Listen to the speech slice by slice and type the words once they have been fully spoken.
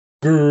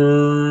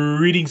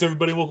Greetings,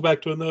 everybody. Welcome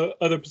back to another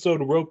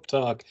episode of Rope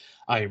Talk.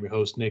 I am your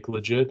host, Nick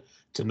Legit.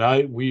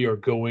 Tonight, we are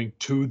going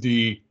to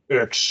the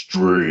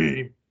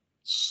extreme,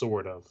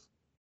 sort of.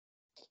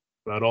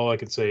 About all I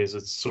can say is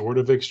it's sort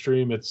of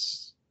extreme.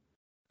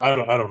 I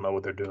don't know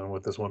what they're doing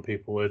with this one,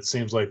 people. It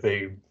seems like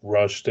they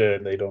rushed it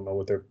and they don't know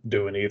what they're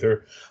doing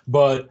either.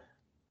 But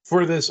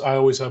for this, I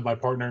always have my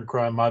partner in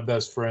crime, my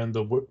best friend,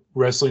 the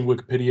Wrestling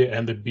Wikipedia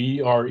and the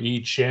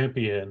BRE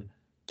champion,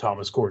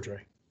 Thomas Cordray.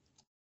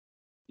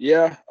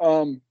 Yeah,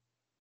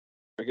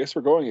 I guess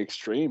we're going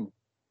extreme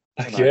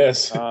tonight.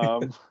 Yes.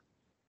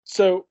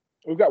 So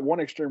we've got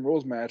one Extreme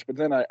Rules match, but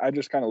then I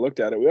just kind of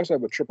looked at it. We also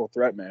have a triple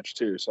threat match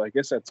too, so I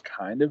guess that's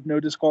kind of no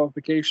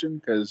disqualification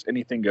because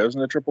anything goes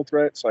in a triple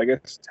threat. So I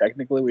guess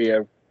technically we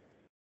have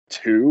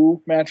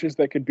two matches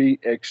that could be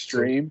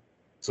extreme.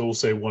 So we'll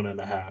say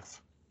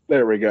 1.5.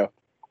 There we go.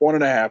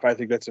 1.5. I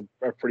think that's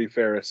a pretty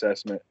fair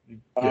assessment.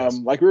 Yes.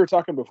 Like we were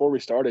talking before we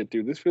started,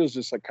 dude, this feels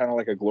just like kind of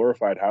like a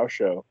glorified house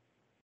show.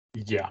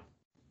 Yeah.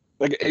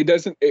 Like it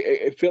doesn't.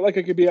 It feel like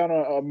it could be on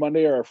a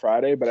Monday or a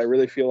Friday, but I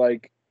really feel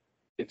like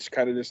it's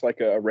kind of just like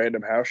a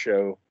random house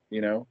show, you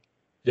know?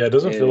 Yeah, it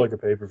doesn't feel like a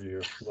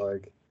pay-per-view.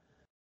 Like,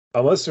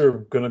 unless they're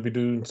going to be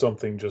doing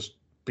something just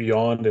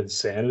beyond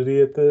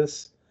insanity at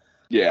this.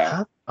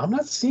 Yeah. I'm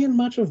not seeing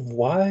much of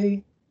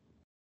why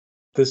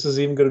this is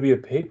even going to be a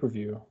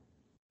pay-per-view.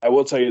 I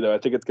will tell you, though, I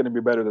think it's going to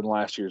be better than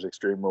last year's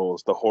Extreme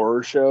Rules. The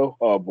horror show,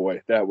 oh,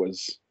 boy, that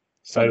was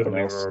something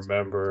else. I don't even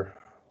remember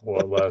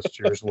what last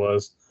year's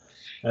was.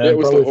 And it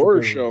was the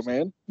horror show,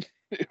 man.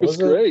 It was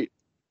great.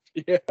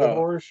 Yeah. What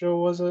horror show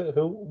was it?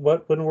 Who,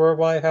 what, when, where,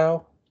 why,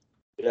 how?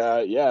 Yeah,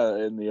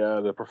 in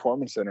the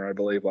Performance Center, I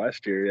believe,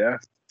 last year, yeah.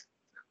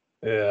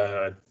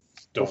 Yeah,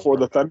 before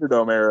the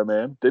Thunderdome era,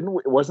 man.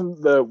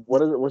 Wasn't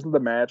the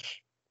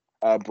match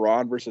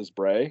Braun versus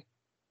Bray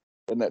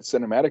in that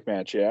cinematic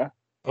match, yeah?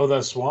 Oh,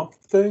 that swamp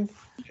thing?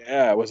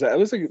 Yeah, that was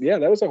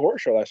a horror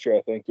show last year,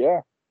 I think,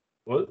 yeah.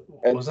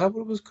 Was that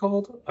what it was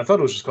called? I thought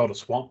it was just called a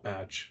swamp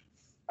match.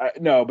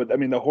 No, but I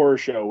mean the horror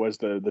show was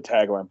the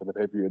tagline for the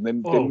pay-per-view.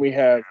 And then we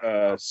have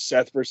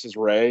Seth versus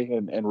Ray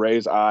and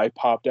Ray's eye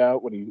popped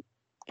out when he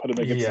put him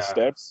against the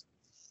steps.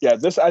 Yeah,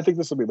 I think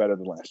this will be better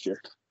than last year.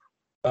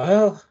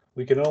 Well,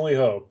 we can only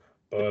hope.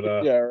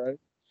 But yeah, right.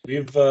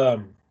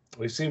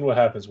 We've seen what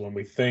happens when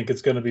we think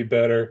it's going to be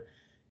better.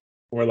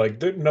 We're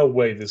like, there's no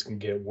way this can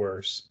get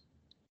worse.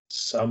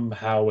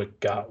 Somehow it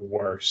got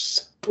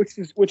worse.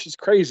 Which is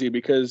crazy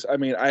because I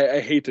mean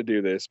I hate to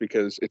do this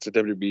because it's a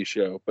WB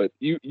show, but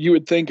you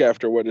would think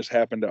after what just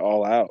happened to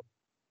All Out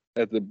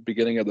at the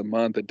beginning of the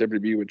month that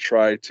WB would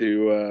try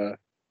to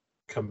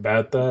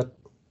combat that.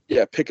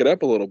 Yeah, pick it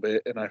up a little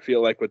bit, and I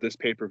feel like with this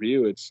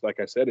pay-per-view, it's like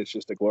I said, it's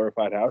just a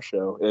glorified house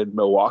show in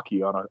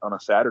Milwaukee on a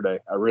Saturday.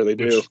 I really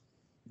do.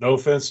 No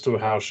offense to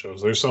house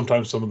shows. There's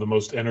sometimes some of the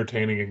most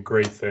entertaining and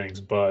great things,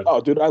 but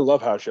oh, dude, I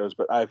love house shows,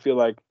 but I feel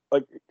like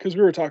because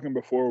we were talking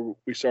before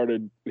we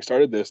started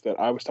this that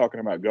I was talking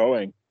about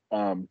going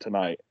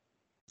tonight,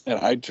 and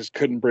I just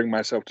couldn't bring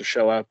myself to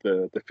shell out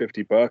the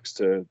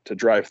 $50 to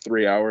drive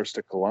 3 hours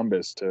to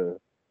Columbus to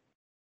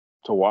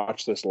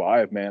watch this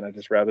live, man. I'd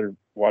just rather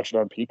watch it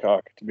on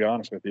Peacock, to be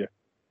honest with you.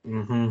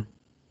 Mm-hmm.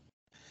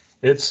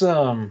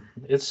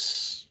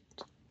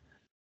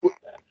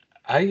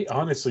 I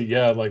honestly,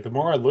 yeah, like the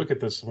more I look at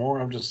this, the more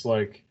I'm just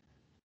like,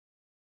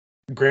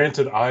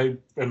 granted, I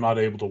am not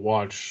able to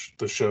watch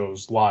the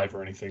shows live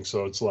or anything,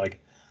 so it's like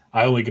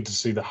I only get to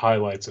see the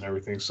highlights and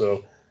everything.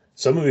 So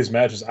some of these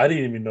matches, I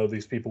didn't even know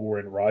these people were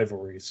in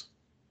rivalries.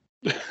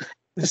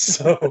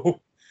 So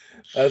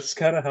that's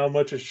kind of how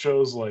much it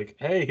shows like,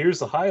 hey, here's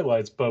the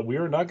highlights, but we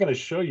are not going to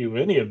show you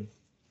any of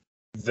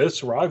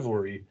this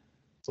rivalry.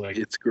 It's like,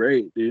 it's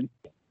great, dude.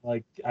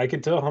 Like, I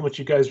can tell how much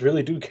you guys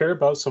really do care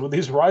about some of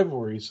these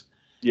rivalries.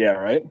 Yeah,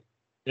 right?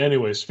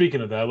 Anyway, speaking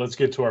of that, let's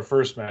get to our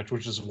first match,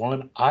 which is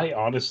one I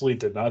honestly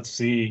did not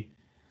see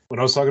when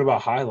I was talking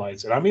about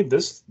highlights. And I mean,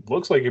 this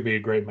looks like it'd be a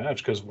great match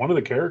because one of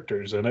the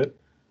characters in it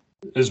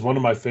is one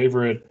of my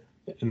favorite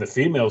in the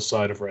female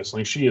side of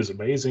wrestling. She is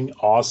amazing,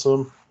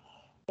 awesome.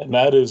 And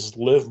that is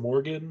Liv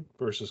Morgan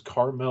versus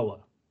Carmella.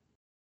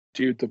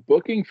 Dude, the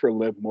booking for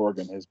Liv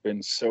Morgan has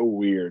been so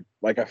weird.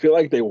 Like, I feel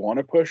like they want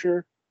to push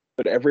her,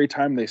 but every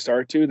time they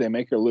start to, they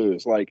make her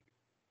lose. Like,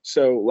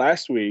 so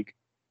last week,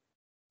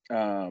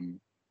 her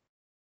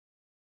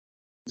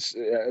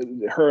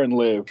and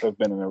Liv have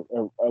been in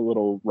a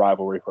little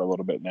rivalry for a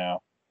little bit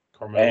now.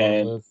 Carmella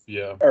and Liv,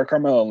 yeah. Or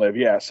Carmella and Liv,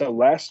 yeah. So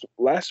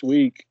last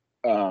week,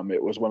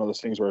 it was one of those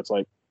things where it's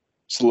like,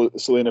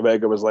 Selena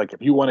Vega was like,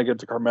 if you want to get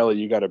to Carmella,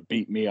 you got to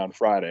beat me on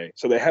Friday.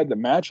 So they had the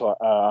match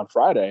on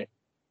Friday.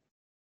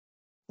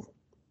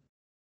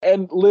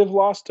 And Liv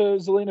lost to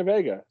Zelina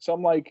Vega. So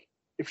I'm like,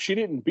 if she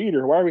didn't beat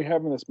her, why are we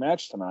having this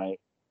match tonight?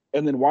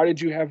 And then why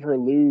did you have her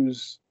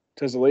lose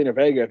to Zelina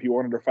Vega if you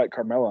wanted to fight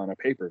Carmella on a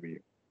pay-per-view?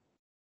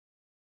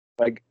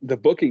 Like, the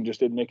booking just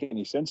didn't make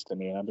any sense to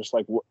me. And I'm just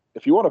like,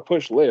 if you want to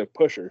push Liv,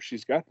 push her.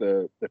 She's got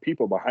the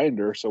people behind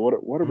her. So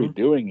what are we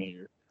doing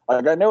here?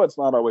 Like, I know it's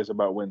not always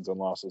about wins and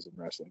losses in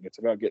wrestling. It's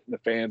about getting the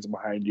fans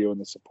behind you and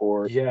the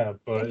support. Yeah,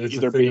 but And it's a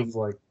either thing being of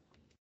like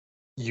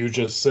you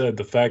just said,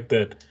 the fact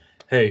that,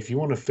 hey, if you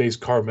want to face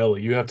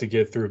Carmella, you have to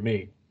get through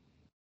me.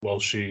 Well,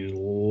 she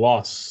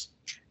lost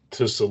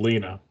to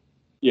Selena.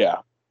 yeah,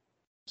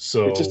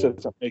 it just So,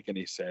 doesn't make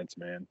any sense,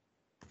 man.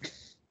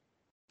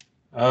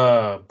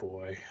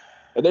 boy.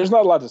 And there's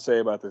not a lot to say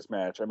about this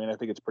match. I mean, I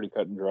think it's pretty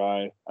cut and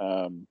dry.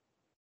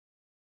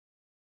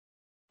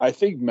 I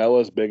think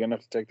Mella's big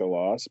enough to take the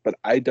loss, but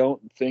I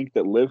don't think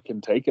that Liv can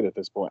take it at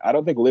this point. I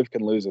don't think Liv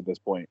can lose at this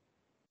point.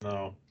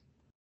 No.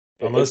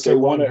 If Unless they they're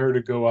want wanting to, her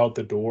to go out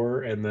the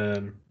door and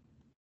then.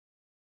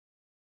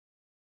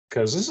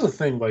 Because this is the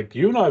thing, like,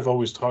 you and I have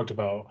always talked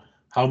about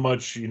how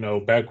much,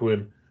 back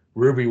when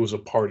Ruby was a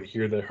part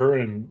here, that her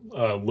and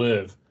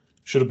Liv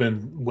should have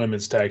been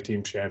women's tag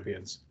team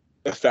champions.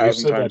 a We've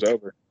thousand said times that,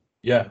 over.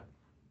 yeah.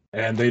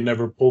 And they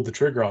never pulled the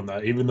trigger on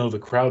that, even though the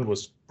crowd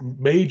was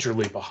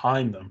majorly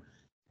behind them,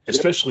 Yep.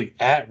 especially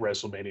at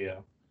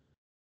WrestleMania.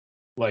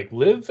 Like,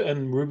 Liv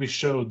and Ruby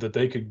showed that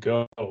they could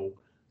go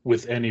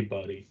with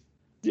anybody.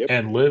 Yep.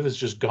 And Liv has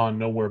just gone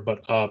nowhere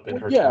but up in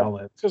Well, her yeah,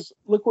 talent. because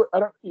look what I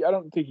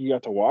don't think you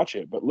got to watch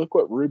it, but look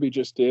what Ruby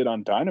just did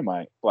on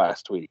Dynamite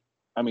last week.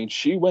 I mean,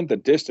 she went the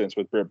distance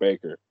with Britt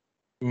Baker.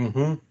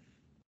 Mm-hmm.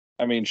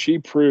 I mean, she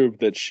proved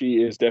that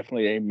she is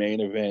definitely a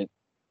main event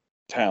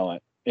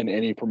talent in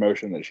any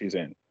promotion that she's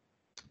in.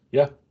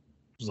 Yeah,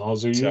 as long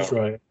as they're used So,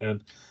 right.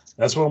 And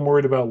that's what I'm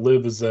worried about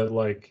Liv is that,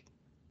 like,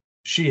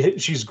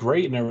 she's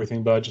great and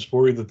everything, but I just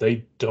worry that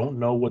they don't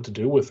know what to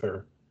do with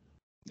her.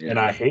 And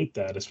yeah, I hate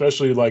that,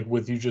 especially like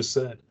with you just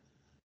said.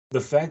 The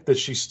fact that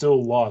she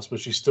still lost, but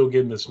she's still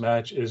getting this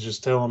match is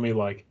just telling me,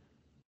 like,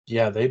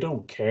 yeah, they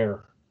don't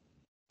care.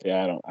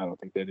 yeah, I don't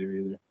think they do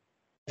either.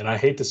 And I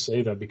hate to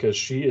say that because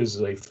she is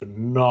a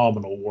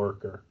phenomenal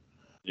worker.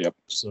 Yep.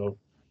 So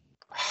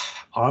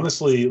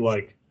honestly,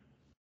 like,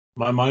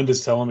 my mind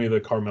is telling me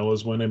that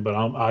Carmella's winning, but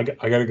I got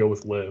to go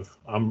with Liv.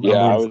 I'm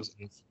Yeah, rooting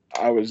for Liv.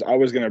 I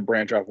was going to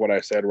branch off what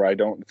I said, where I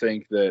don't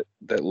think that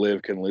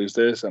Liv can lose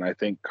this, and I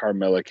think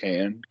Carmella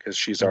can, because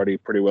she's already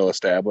pretty well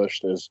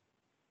established as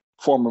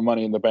former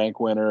Money in the Bank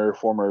winner,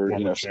 former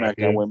Former SmackDown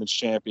champion. Women's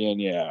Champion.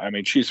 Yeah, I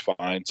mean, she's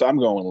fine. So I'm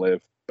going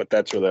Liv, but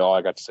that's really all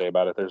I got to say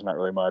about it. There's not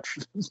really much.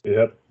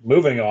 Yep.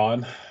 Moving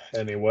on.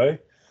 Anyway,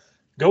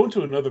 going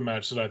to another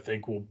match that I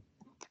think will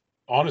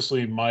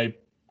honestly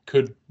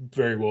could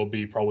very well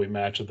be probably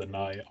match of the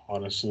night.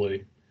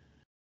 Honestly,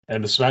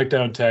 and the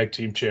SmackDown Tag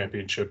Team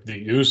Championship,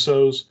 the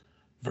Usos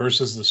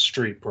versus the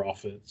Street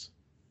Profits.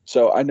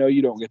 So I know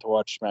you don't get to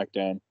watch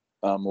SmackDown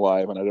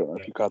live, and I don't know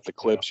if you caught the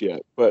Yeah. clips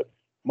yet, but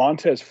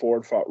Montez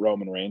Ford fought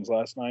Roman Reigns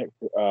last night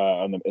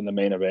in the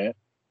main event.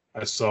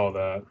 I saw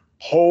that.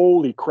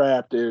 Holy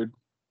crap, dude!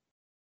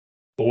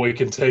 Boy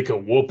can take a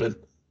whooping.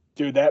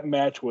 Dude, that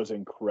match was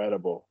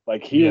incredible.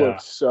 Like, he Yeah.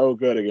 looked so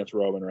good against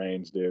Roman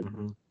Reigns, dude.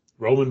 Mm-hmm.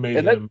 Roman made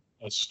And him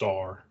a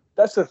star.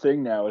 that's the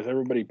thing now, is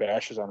everybody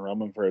bashes on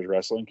Roman for his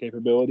wrestling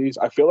capabilities.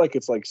 I feel like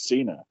it's like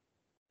Cena.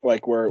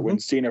 Like, where when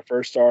Cena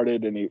first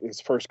started and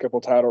his first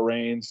couple title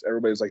reigns,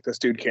 everybody's like, this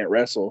dude can't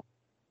wrestle.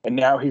 And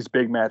now he's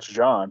big match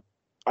John.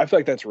 I feel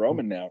like that's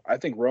Roman now. I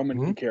think Roman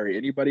can carry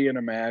anybody in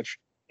a match.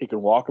 He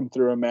can walk them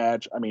through a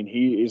match. I mean,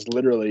 he is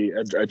literally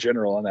a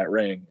general in that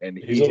ring. And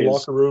He's a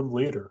locker room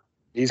leader.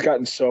 He's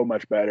gotten so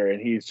much better, and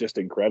he's just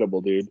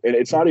incredible, dude. And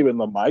it's not even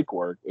the mic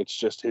work; it's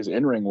just his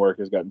in-ring work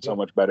has gotten so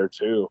much better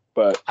too.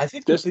 But I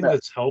think the thing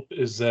that's helped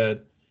is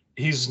that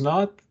he's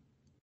not.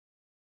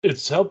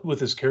 It's helped with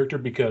his character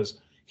because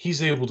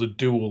he's able to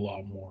do a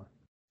lot more.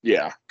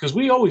 Yeah, because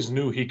we always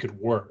knew he could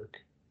work,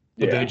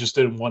 but yeah. they just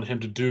didn't want him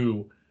to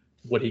do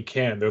what he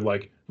can. They're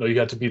like, no, you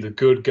got to be the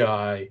good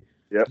guy,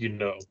 Yep.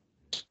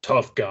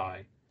 Tough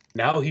guy.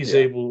 Now he's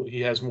able.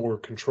 He has more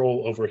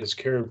control over his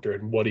character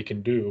and what he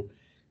can do.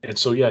 And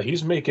so, yeah,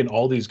 he's making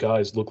all these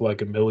guys look like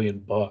 $1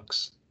 million.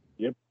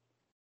 Yep.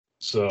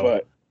 So,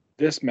 but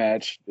this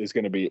match is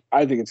going to be,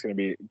 I think it's going to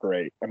be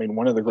great. I mean,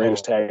 one of the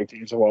greatest tag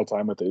teams of all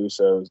time with the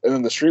Usos. And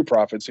then the Street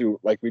Profits, who,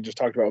 like we just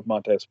talked about with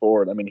Montez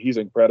Ford, I mean, he's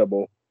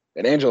incredible.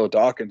 And Angelo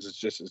Dawkins is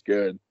just as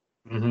good.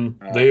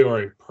 Mm-hmm. They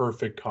are a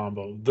perfect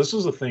combo. This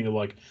is the thing,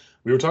 like,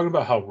 we were talking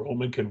about how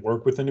Roman can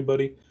work with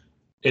anybody.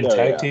 In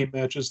tag team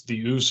matches,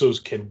 the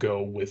Usos can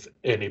go with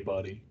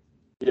anybody.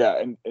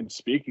 Yeah, and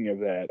speaking of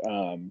that,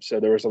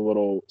 so there was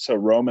so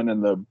Roman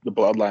and the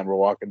Bloodline were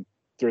walking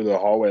through the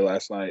hallway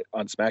last night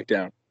on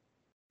SmackDown,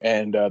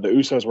 and the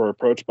Usos were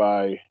approached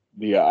by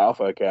the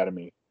Alpha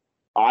Academy.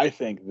 I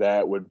think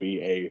that would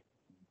be a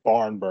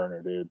barn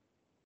burner, dude.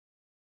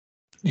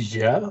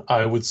 Yeah,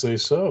 I would say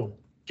so.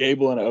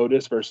 Gable and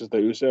Otis versus the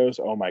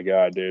Usos. Oh my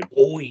god, dude.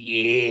 Oh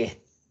yeah,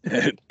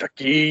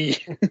 Ducky.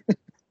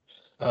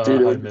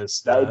 Dude, I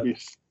missed that.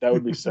 That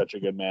would be such a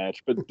good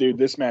match. But dude,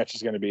 this match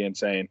is going to be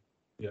insane.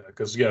 Yeah,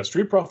 because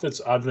Street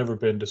Profits, I've never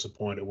been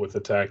disappointed with a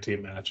tag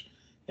team match,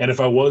 and if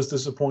I was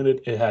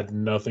disappointed, it had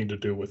nothing to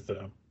do with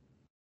them.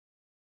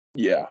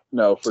 Yeah,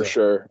 no, for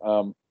sure.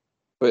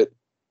 But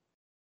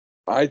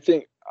I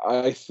think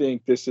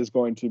this is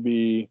going to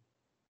be,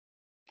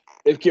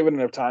 if given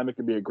enough time, it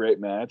could be a great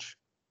match.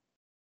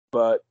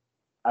 but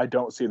I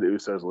don't see the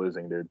Usos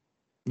losing, dude.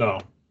 No,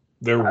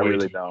 they're I way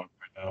really too don't.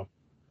 right now.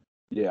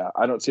 Yeah,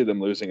 I don't see them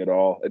losing at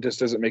all. It just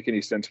doesn't make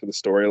any sense for the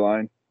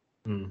storyline.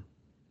 Hmm.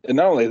 And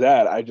not only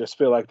that, I just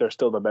feel like they're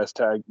still the best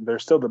tag. They're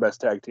still the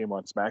best tag team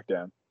on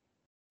SmackDown.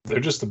 They're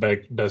just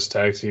the best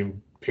tag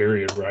team,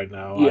 period, right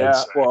now, I'd Yeah,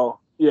 say.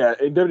 well, yeah,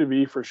 in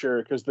WWE for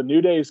sure. Because the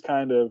New Day is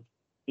kind of,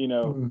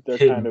 they're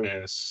Hit kind and of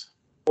miss.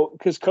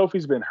 because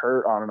Kofi's been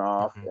hurt on and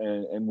off,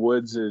 Mhm. and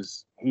Woods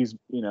is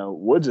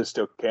Woods is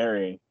still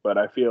carrying, but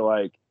I feel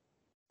like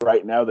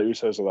right now the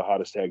Usos are the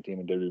hottest tag team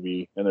in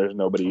WWE, and there's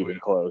nobody even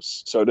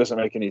close. So it doesn't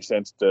make any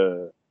sense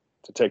to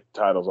take the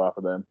titles off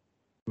of them.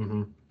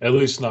 Mm-hmm. At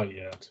least not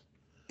yet.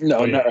 No,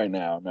 But not yeah, right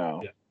now.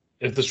 No. yeah.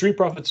 If the Street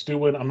Profits do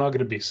win, I'm not going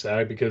to be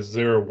sad because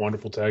they're a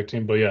wonderful tag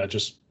team. But yeah,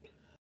 just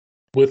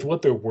with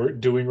what they're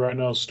doing right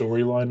now,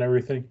 storyline and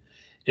everything,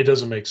 it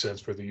doesn't make sense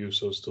for the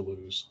Usos to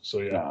lose. So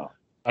yeah, No.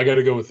 I got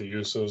to go with the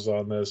Usos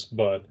on this.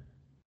 But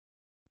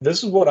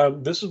this is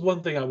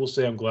one thing I will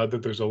say. I'm glad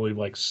that there's only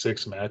like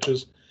 6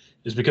 matches,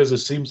 is because it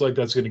seems like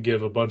that's going to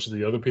give a bunch of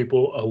the other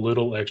people a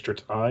little extra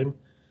time,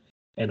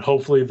 and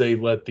hopefully they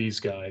let these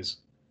guys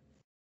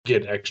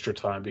get extra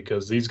time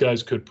because these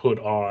guys could put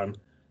on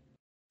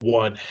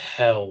one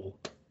hell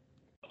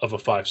of a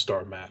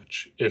 5-star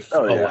match if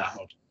Oh yeah,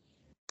 allowed.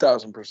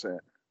 1000%.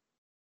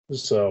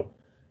 So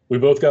we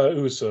both got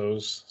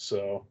Usos.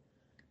 So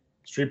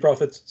Street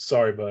Profits,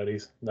 sorry,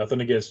 buddies. Nothing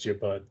against you,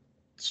 but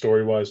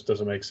story wise,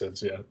 doesn't make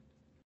sense yet.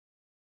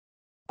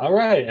 All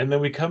right. And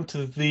then we come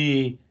to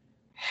the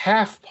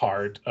half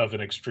part of an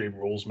Extreme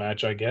Rules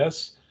match, I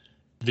guess.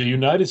 The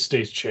United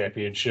States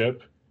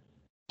Championship.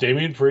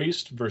 Damian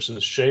Priest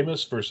versus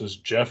Sheamus versus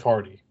Jeff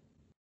Hardy.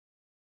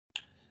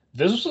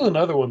 This was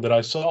another one that I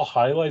saw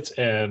highlights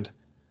and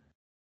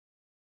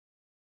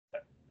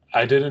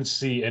I didn't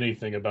see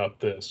anything about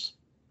this.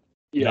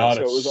 Yeah, Not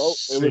so a it was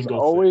single thing.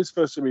 always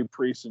supposed to be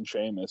Priest and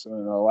Sheamus, and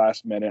then the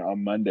last minute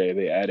on Monday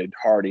they added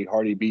Hardy.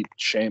 Hardy beat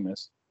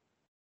Sheamus.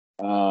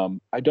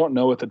 I don't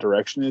know what the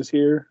direction is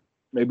here.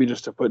 Maybe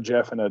just to put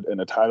Jeff in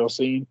a title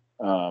scene.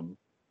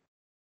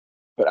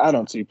 But I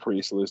don't see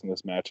Priest losing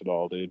this match at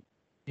all, dude.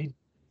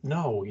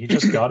 No, he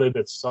just got it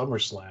at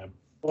SummerSlam.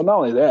 Well, not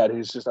only that,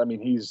 he's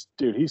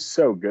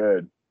so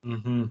good,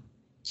 Mm-hmm.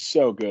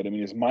 so good. I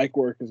mean, his mic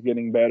work is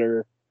getting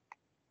better.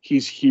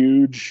 He's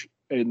huge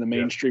in the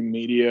Yeah. mainstream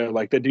media.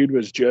 Like the dude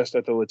was just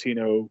at the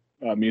Latino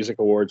Music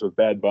Awards with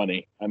Bad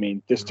Bunny. I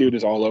mean, this dude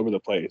is all over the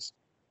place.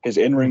 His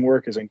in-ring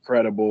work is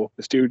incredible.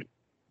 This dude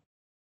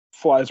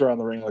flies around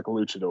the ring like a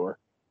luchador.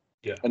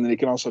 Yeah. And then he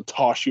can also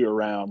toss you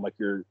around like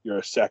you're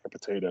a sack of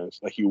potatoes,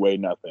 like you weigh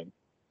nothing.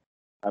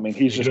 I mean,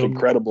 he's just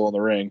incredible in the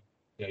ring.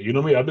 Yeah, you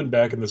know me. I've been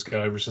backing this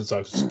guy ever since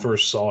I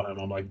first saw him.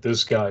 I'm like,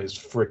 this guy is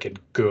freaking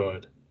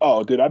good.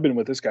 Oh, dude, I've been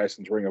with this guy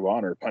since Ring of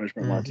Honor,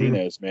 Punishment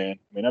Martinez, man. I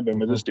mean, I've been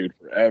with this dude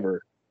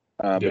forever.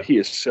 But he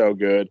is so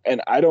good,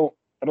 and I don't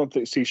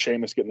see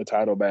Sheamus getting the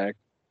title back.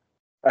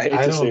 I hate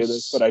to say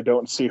this, but I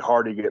don't see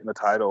Hardy getting the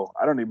title.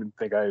 I don't even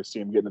think I see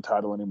him getting the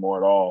title anymore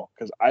at all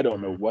because I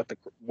don't know what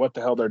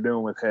the hell they're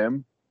doing with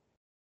him.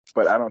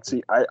 But I don't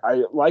see.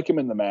 I like him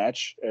in the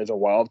match as a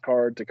wild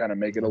card to kind of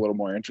make it a little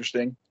more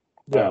interesting.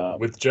 Yeah,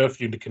 with Jeff,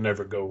 you can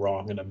never go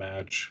wrong in a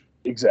match.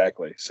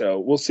 Exactly. So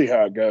we'll see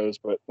how it goes.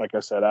 But like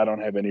I said, I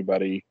don't have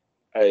anybody.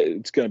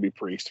 It's going to be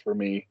Priest for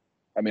me.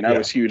 I mean, I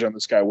was huge on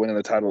this guy winning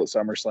the title at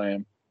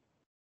SummerSlam,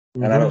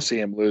 and I don't see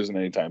him losing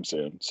anytime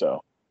soon.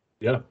 So,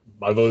 yeah,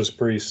 my vote is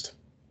Priest.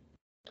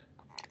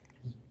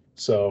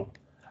 So,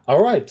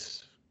 all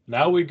right.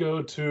 Now we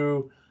go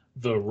to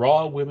the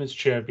Raw Women's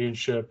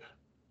Championship.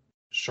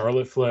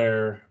 Charlotte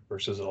Flair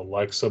versus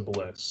Alexa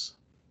Bliss.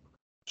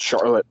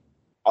 Charlotte,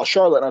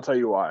 and I'll tell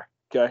you why.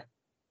 Okay.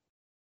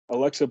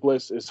 Alexa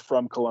Bliss is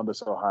from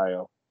Columbus,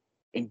 Ohio.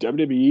 In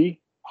WWE,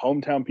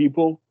 hometown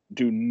people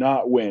do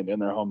not win in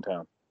their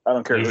hometown. I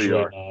don't care who you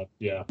are. Not.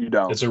 Yeah. You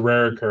don't. It's a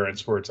rare occurrence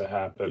for it to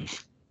happen.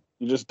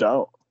 You just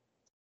don't.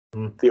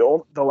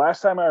 The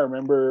last time I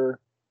remember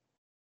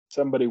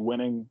somebody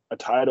winning a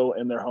title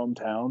in their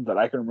hometown that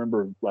I can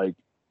remember, like,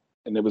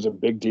 and it was a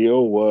big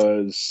deal,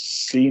 was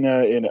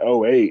Cena in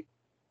 2008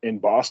 in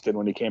Boston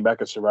when he came back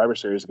at Survivor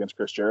Series against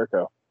Chris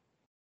Jericho.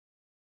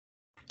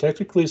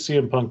 Technically,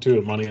 CM Punk too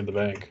at Money in the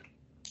Bank.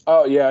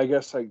 Oh yeah, I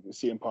guess like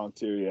CM Punk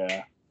too.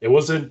 Yeah. It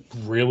wasn't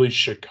really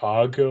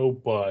Chicago,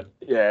 but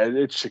yeah,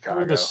 it's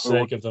Chicago. For the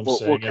sake of them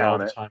saying it all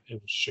the time, it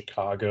was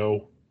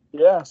Chicago.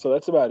 Yeah, so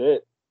that's about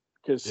it.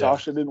 Because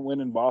Sasha didn't win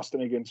in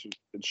Boston against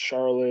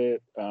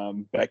Charlotte.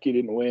 Becky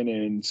didn't win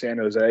in San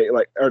Jose.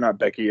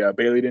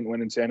 Bailey didn't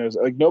win in San Jose.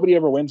 Like nobody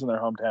ever wins in their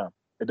hometown.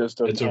 It just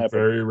doesn't happen. It's a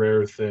very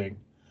rare thing.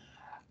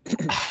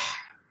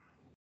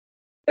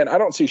 And I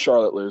don't see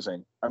Charlotte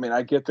losing. I mean,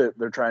 I get that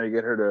they're trying to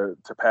get her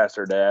to pass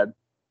her dad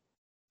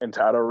in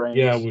title reigns.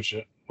 Yeah,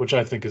 which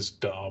I think is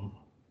dumb.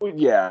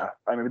 Yeah,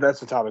 I mean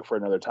that's a topic for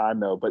another time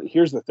though. But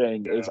here's the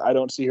thing: is I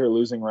don't see her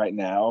losing right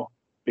now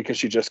because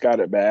she just got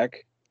it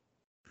back.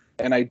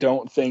 And I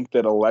don't think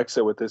that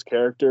Alexa with this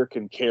character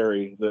can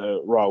carry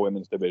the Raw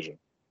Women's division.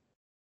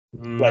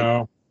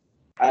 No.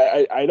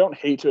 Like, I don't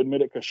hate to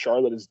admit it because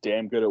Charlotte is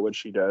damn good at what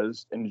she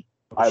does. And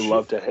I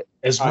love to hate.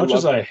 As I much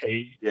as love I to.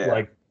 hate Yeah,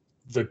 like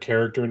the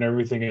character and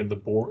everything and the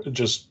board,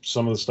 just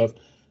some of the stuff,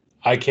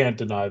 I can't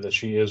deny that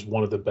she is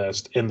one of the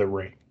best in the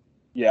ring.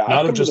 yeah. I've Not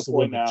of come to the just the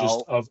point women,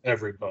 just now. of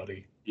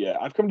everybody. Yeah,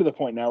 I've come to the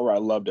point now where I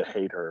love to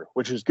hate her,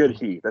 which is good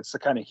heat. That's the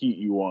kind of heat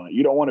you want.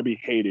 You don't want to be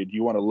hated.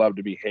 You want to love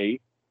to be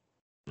hate.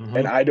 And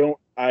Mm-hmm. I don't.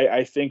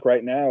 I think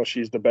right now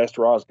she's the best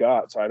Raw's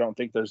got. So I don't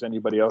think there's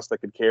anybody else that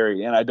could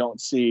carry. And I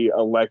don't see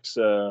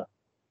Alexa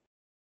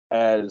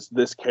as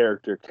this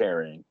character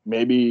carrying.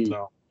 Maybe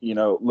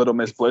No. Little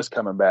Miss Bliss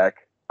coming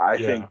back. I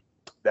think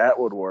Yeah. that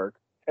would work.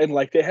 And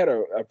like they had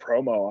a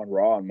promo on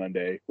Raw on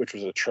Monday, which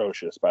was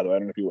atrocious. By the way, I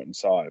don't know if you went and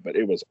saw it, but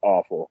it was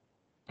awful.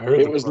 I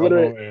heard It the was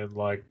literally promo and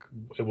like,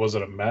 was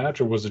it a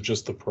match or was it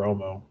just the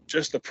promo?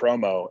 just the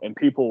promo, and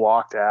people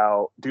walked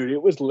out. Dude,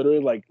 it was literally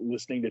like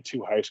listening to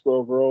two high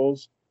school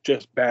girls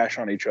just bash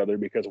on each other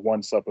because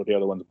one slept with the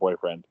other one's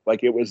boyfriend.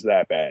 Like it was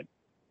that bad.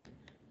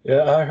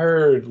 Yeah, I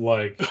heard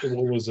like,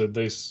 what was it?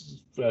 They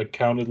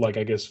counted like,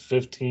 I guess,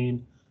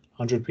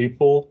 1,500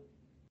 people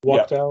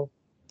walked Yep, out.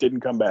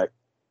 didn't come back.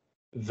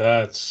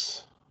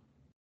 That's,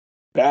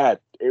 Bad.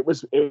 It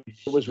was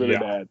really yeah.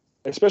 bad,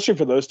 especially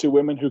for those two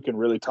women who can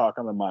really talk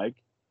on the mic.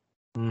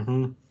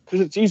 Mm-hmm.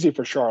 Because it's easy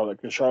for Charlotte,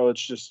 because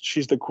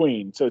she's the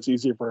queen, so it's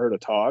easier for her to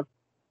talk.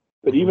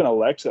 But Mm-hmm. even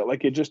Alexa,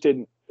 like it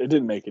didn't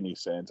make any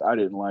sense. I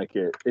didn't like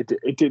it.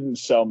 It didn't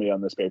sell me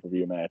on this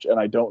pay-per-view match, and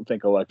I don't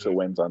think Alexa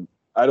wins on.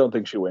 I don't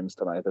think she wins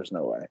tonight. There's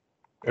no way.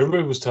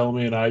 Everybody was telling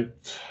me, and I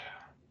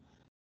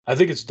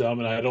think it's dumb,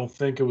 and I don't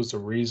think it was the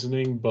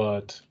reasoning,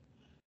 but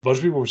a bunch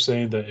of people were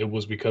saying that it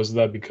was because of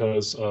that,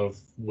 because of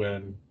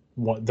when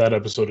that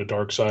episode of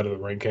Dark Side of the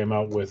Ring came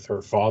out with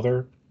her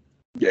father.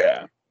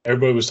 Yeah.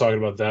 Everybody was talking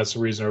about that's the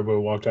reason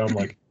everybody walked out. I'm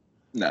like,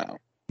 No.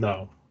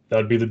 no,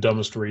 that'd be the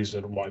dumbest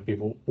reason why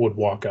people would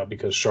walk out,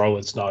 because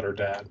Charlotte's not her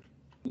dad.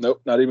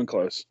 Nope. Not even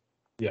close.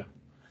 Yeah.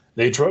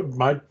 They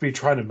might be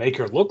trying to make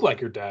her look like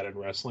her dad in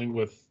wrestling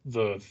with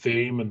the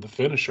theme and the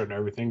finisher and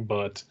everything,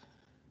 but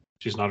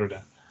she's not her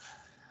dad.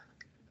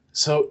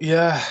 So,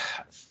 yeah,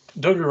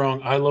 don't get me wrong.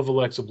 I love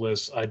Alexa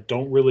Bliss. I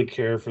don't really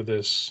care for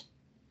this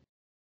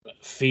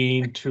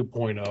Fiend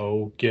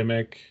 2.0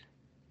 gimmick.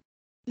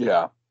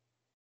 Yeah.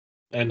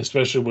 And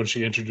especially when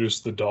she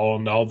introduced the doll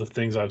and all the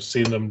things I've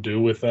seen them do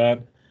with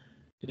that,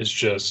 it's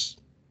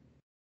just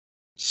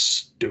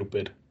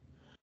stupid.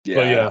 Yeah.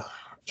 But yeah,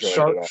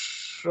 Enjoyed it all.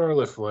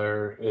 Charlotte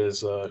Flair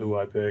is who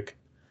I pick.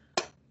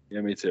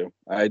 Yeah, me too.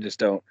 I just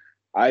don't.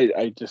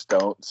 I just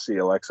don't see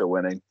Alexa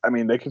winning. I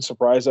mean, they can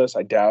surprise us.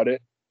 I doubt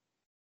it.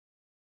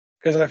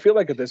 Because I feel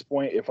like at this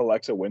point, if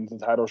Alexa wins the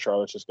title,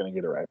 Charlotte's just going to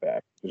get it right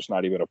back. There's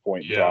not even a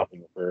point in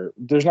dropping it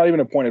there's not even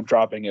a point of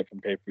dropping it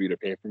from pay-per-view to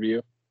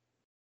pay-per-view.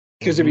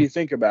 Because if you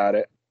think about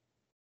it,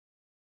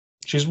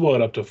 she's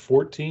what, up to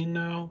 14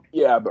 now?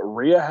 yeah, but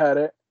Rhea had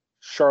it,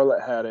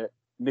 Charlotte had it,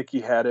 Nikki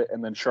had it,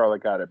 and then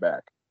Charlotte got it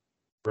back.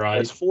 Right.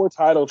 That's 4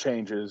 title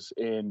changes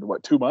in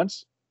what, 2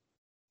 months?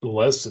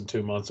 Less than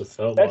 2 months, it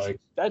felt like.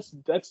 That's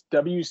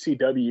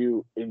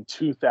WCW in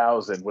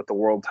 2000 with the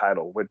world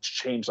title, which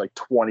changed like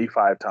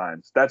 25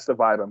 times. That's the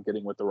vibe I'm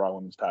getting with the Raw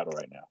Women's title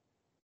right now.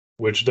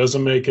 Which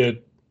doesn't make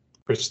it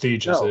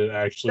prestigious. No. It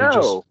actually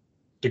just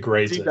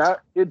degrades it.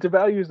 It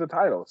devalues the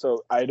title.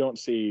 So I don't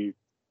see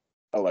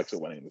Alexa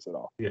winning this at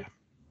all. Yeah.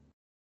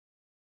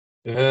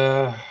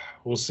 Yeah,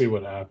 we'll see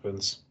what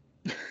happens.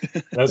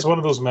 That's one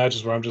of those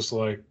matches where I'm just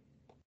like,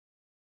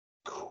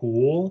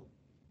 cool.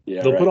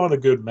 Yeah, they'll put on a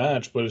good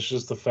match, but it's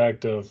just the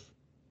fact of,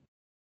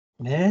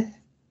 meh.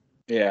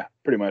 Yeah,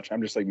 pretty much.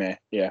 I'm just like, meh.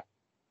 Yeah.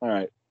 All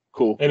right.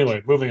 Cool.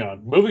 Anyway, moving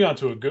on. Moving on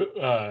to a good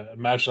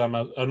match.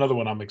 Another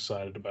one I'm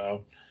excited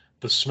about.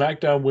 The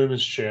SmackDown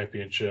Women's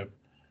Championship.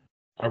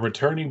 A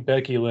returning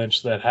Becky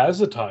Lynch that has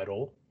the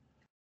title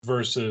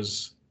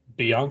versus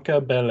Bianca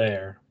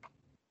Belair.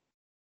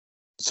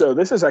 So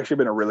this has actually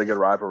been a really good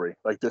rivalry.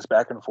 Like this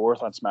back and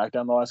forth on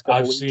SmackDown the last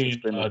couple I've weeks. seen It's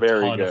been a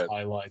very ton good. of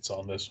highlights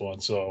on this one.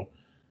 So,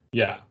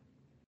 yeah,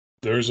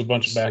 there's a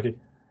bunch of backing.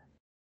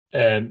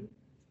 And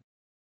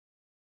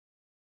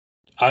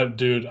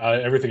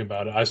everything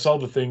about it. I saw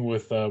the thing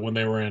with when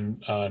they were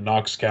in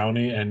Knox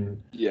County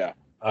and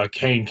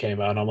Kane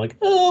came out, and I'm like,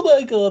 oh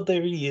my god,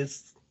 there he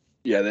is.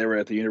 Yeah, they were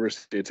at the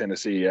University of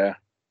Tennessee. Yeah.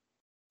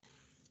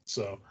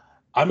 So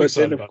I'm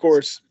excited about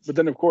this. But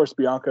then of course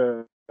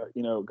Bianca,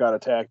 got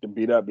attacked and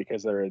beat up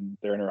because they're in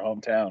her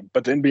hometown.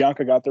 But then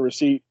Bianca got the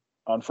receipt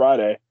on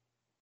Friday,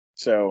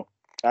 so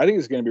I think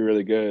it's going to be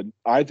really good.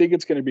 I think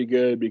it's going to be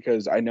good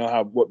because I know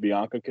what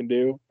Bianca can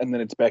do, and then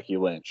it's Becky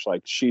Lynch.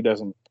 Like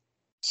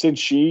since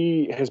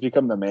she has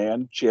become the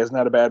man, she hasn't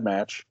had a bad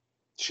match.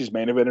 She's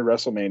main evented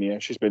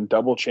WrestleMania. She's been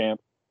double champ.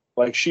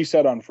 Like she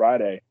said on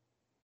Friday,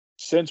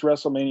 since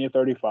WrestleMania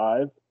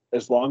 35,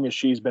 as long as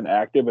she's been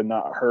active and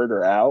not hurt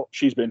or out,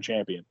 she's been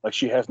champion. Like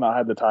she has not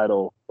had the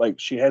title. Like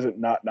she hasn't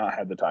not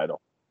had the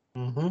title.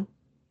 Mm-hmm.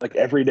 Like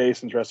every day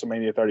since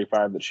WrestleMania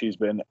 35 that she's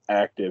been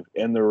active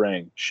in the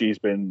ring, she's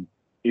been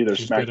either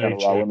SmackDown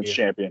or Raw Women's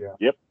Champion. Yeah.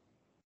 Yep.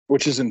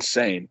 Which is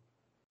insane.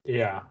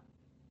 Yeah.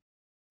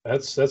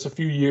 That's a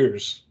few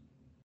years.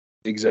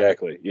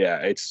 Exactly. Yeah.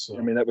 I So,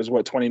 mean, that was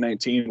what,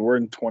 2019. We're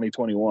in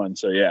 2021.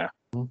 So yeah.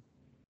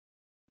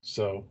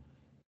 so,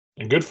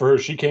 and good for her.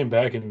 She came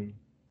back, and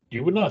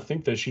you would not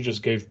think that she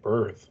just gave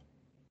birth.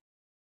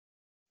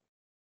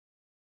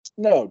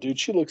 No, dude,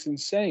 she looks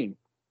insane.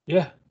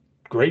 Yeah,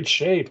 great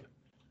shape.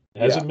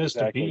 Yeah, Hasn't missed a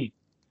exactly. beat.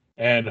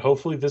 And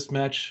hopefully this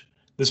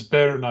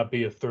better not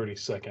be a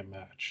 30-second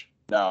match.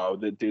 No,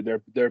 dude,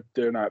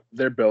 they're not.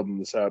 They're building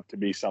this up to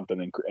be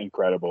something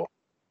incredible.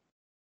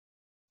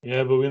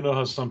 Yeah, but we know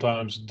how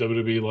sometimes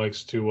WWE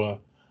likes to,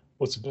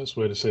 what's the best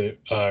way to say it?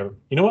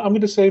 You know what? I'm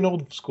going to say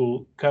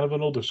kind of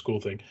an older school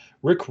thing.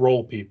 Rick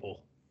roll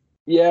people.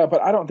 Yeah,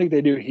 but I don't think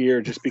they do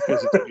here just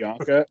because it's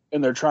Bianca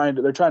and they're trying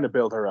to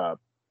build her up.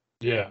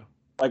 Yeah.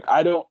 Like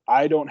I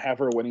don't have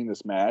her winning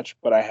this match,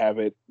 but I have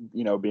it,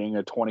 being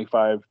a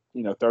 25,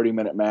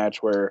 30-minute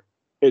match where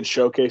it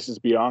showcases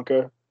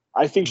Bianca.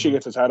 I think she Mhm.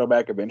 gets the title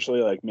back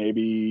eventually, like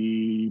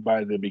maybe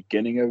by the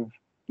beginning of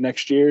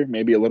next year,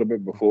 maybe a little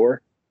bit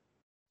before.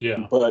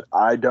 Yeah. But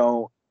I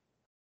don't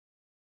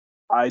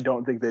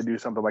think they do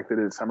something like they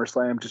did at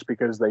SummerSlam just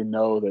because they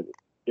know that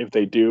if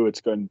they do,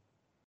 it's gonna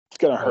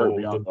hurt Oh,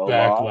 the Bianca a lot.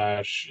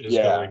 backlash is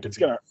Yeah, going to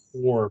be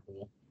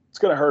horrible. it's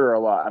gonna hurt her a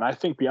lot, and I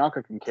think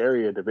Bianca can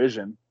carry a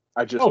division.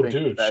 I just Oh, think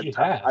it's dude, bad she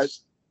time.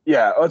 has.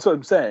 Yeah, that's what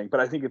I'm saying. But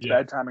I think it's Yeah.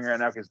 bad timing right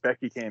now because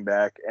Becky came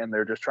back, and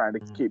they're just trying to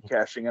keep Mhm.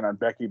 cashing in on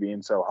Becky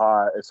being so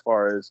hot as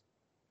far as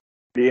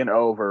being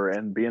over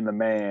and being the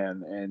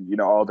man, and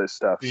all this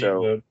stuff. Being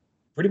So, the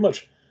pretty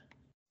much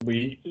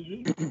we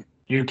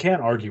you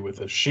can't argue with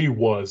this. She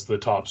was the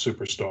top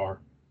superstar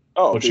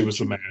oh, when she dude, was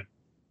the she was man.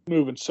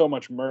 moving so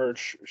much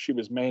merch. She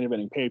was main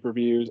eventing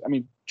pay-per-views. I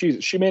mean,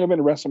 Jesus, she main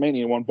evented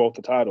WrestleMania and won both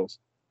the titles.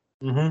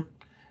 Hmm.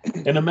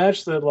 In a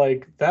match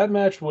that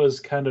match was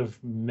kind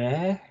of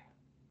meh.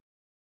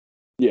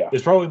 Yeah,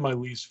 It's probably my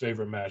least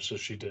favorite match that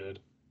she did.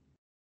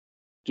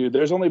 dude.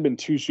 There's only been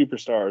two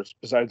superstars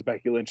besides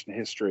Becky Lynch in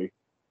history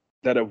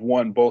that have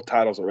won both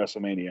titles at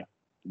WrestleMania.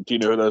 Do you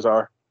know who those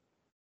are?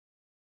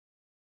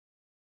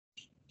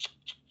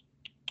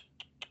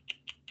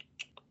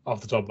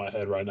 Off the top of my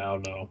head right now,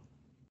 no.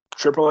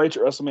 Triple H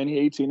at WrestleMania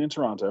 18 in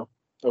Toronto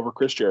over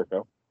Chris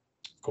Jericho,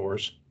 Of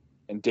course.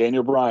 and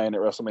Daniel Bryan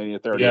at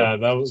WrestleMania 30 over Yeah,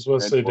 that was what I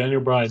Randy say. Orton.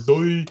 Daniel Bryan.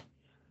 Boy,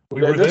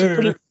 we were That's a there.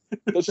 pretty.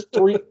 That's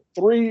three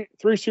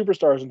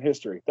superstars in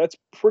history. That's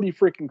pretty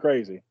freaking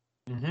crazy.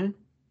 Hmm.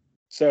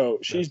 So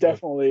she's That's a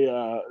definitely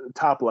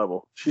top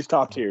level. She's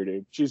top tier,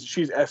 dude.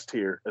 She's S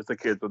tier, as the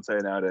kids would say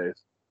nowadays.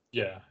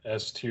 yeah,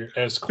 S tier,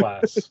 S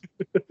class.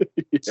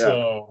 Yeah,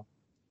 So,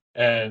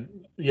 and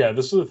yeah,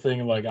 this is the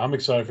thing. Like, I'm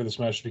excited for this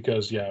match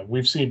because yeah,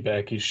 we've seen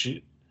Becky.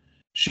 She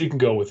can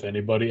go with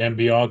anybody, and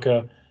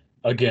Bianca,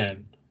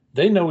 again,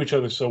 they know each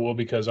other so well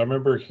because I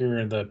remember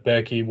hearing that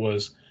Becky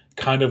was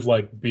kind of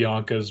like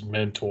Bianca's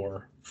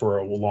mentor for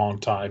a long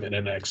time in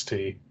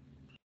NXT.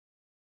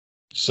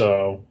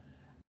 So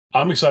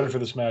I'm excited for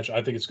this match.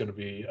 I think it's going to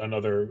be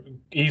another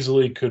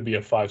easily could be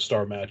a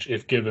 5-star match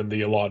if given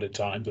the allotted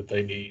time that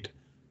they need.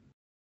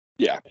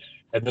 yeah.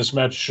 And this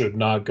match should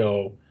not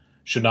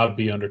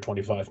be under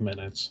 25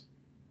 minutes.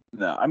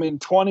 No, I mean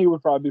 20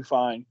 would probably be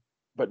fine,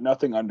 but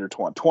nothing under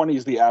 20. 20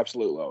 is the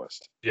absolute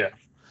lowest. Yeah.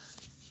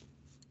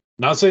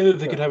 Not saying that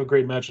they Yeah, could have a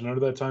great match in under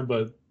that time,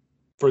 but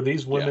for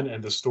these yeah, women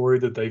and the story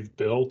that they've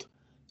built,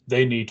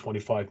 they need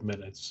 25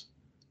 minutes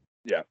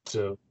yeah.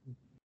 to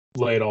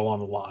lay it all on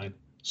the line.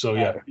 So All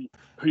yeah, right,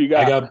 who you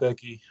I got? got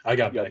Becky. I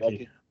got You got Becky.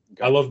 Becky.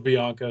 I Okay. love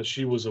Bianca.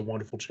 She was a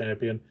wonderful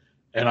champion,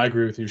 and I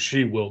agree with you.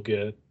 She will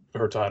get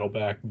her title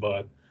back,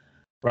 but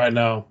right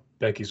now,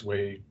 Becky's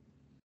right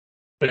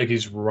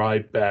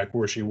back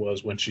where she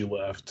was when she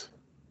left.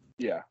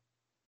 Yeah.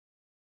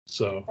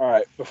 So, All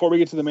right. Before we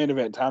get to the main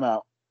event,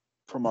 timeout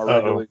from our oh,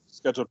 regularly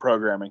scheduled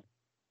programming.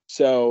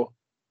 So,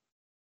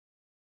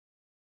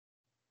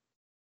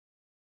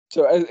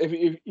 if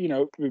if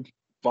you're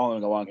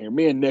following along here,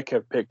 me and Nick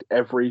have picked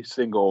every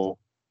single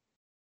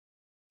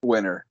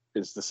winner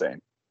is the same.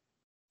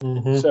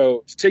 mm-hmm.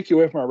 So to take you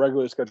away from our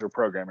regularly scheduled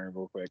programming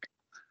real quick,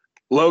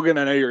 Logan,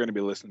 I know you're going to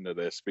be listening to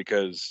this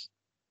because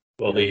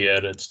Well, he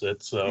edits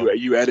it, so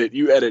you edit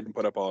and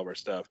put up all of our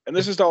stuff, and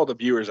this is to all the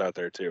viewers out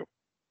there too.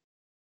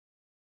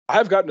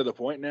 I've gotten to the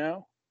point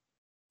now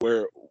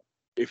where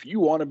if you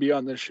want to be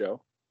on this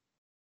show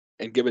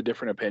and give a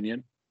different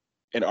opinion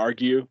and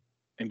argue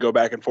and go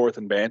back and forth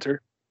and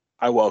banter,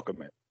 I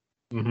welcome it.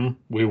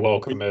 we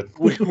welcome it.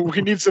 We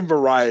need some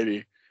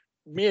variety.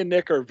 Me and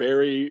Nick are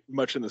very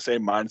much in the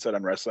same mindset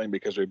on wrestling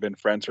because we've been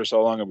friends for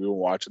so long and we've been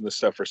watching this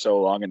stuff for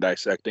so long and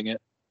dissecting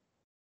it.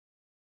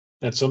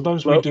 And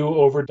sometimes we Lo- do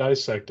over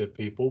dissect it,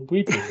 people.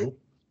 We do.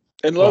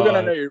 and Logan,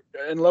 I know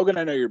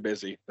But you're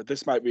busy, but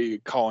this might be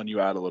calling you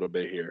out a little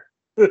bit here.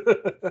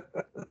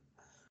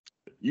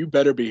 You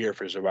better be here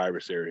for Survivor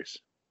Series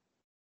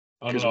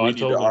I don't because know. we need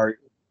to argue.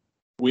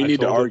 We I need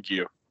to told him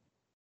argue.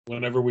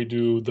 whenever we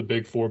do the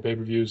big four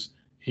pay-per-views,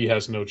 he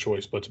has no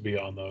choice but to be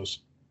on those.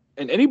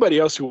 And anybody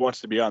else who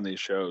wants to be on these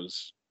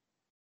shows,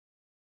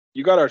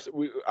 you got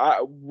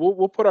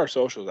we'll put our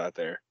socials out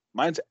there.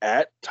 Mine's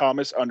at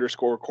Thomas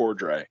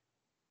 _Cordray.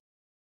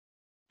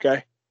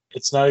 Okay.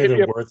 It's not hit me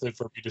even up, worth it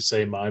for me to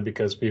say mine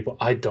because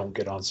I don't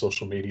get on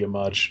social media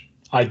much.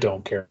 I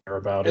don't care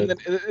about and then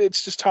it.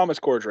 it's just Thomas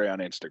Cordray on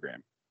Instagram.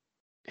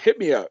 Hit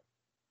me up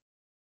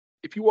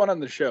if you want on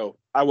the show.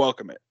 I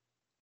welcome it.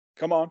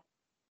 Come on,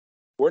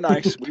 we're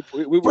nice. We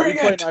Bring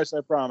play it! nice.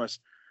 I promise.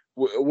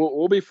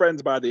 We'll be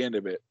friends by the end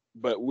of it.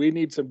 But we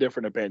need some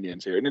different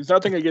opinions here, and it's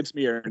nothing against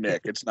me or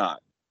Nick. It's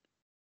not.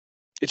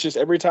 It's just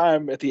every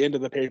time at the end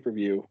of the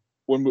pay-per-view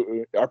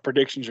when our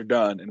predictions are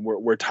done and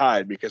we're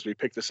tied because we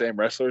picked the same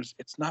wrestlers,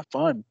 it's not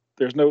fun.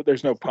 There's no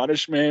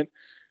punishment.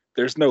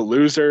 There's no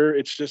loser.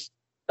 It's just,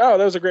 oh,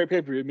 that was a great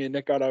pay-per-view. Me and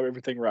Nick got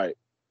everything right.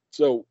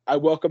 So I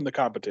welcome the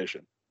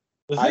competition.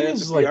 The I thing am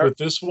the is, like PR. with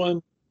this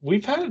one,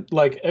 we've had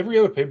like every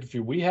other pay per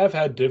view, we have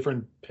had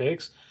different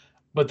picks,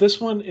 but this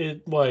one,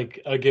 it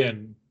like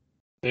again,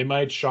 they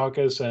might shock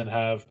us and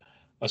have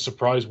a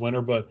surprise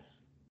winner, but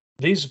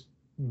these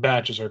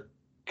matches are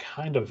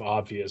kind of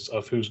obvious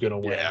of who's going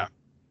to Yeah. win.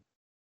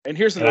 And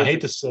here's And I another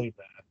hate thing. to say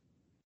that.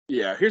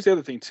 Yeah, here's the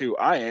other thing too.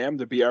 I am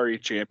the BRE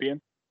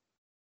champion.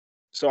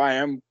 So I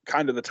am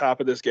kind of the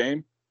top of this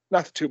game.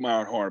 Not to toot my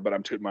own horn, but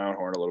I'm tooting my own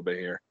horn a little bit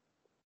here.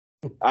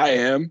 I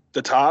am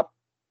the top.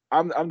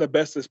 I'm the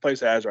best this place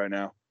has right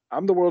now.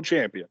 I'm the world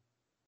champion.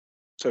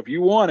 So if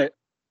you want it,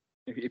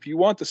 if you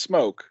want the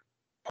smoke,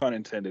 pun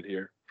intended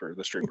here for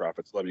the Street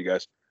Profits. Love you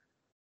guys.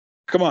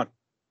 Come on.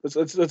 Let's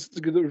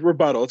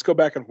rebuttal. Let's go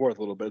back and forth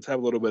a little bit. Let's have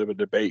a little bit of a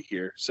debate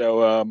here.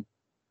 So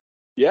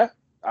yeah,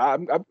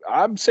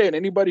 I'm saying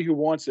anybody who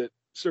wants it,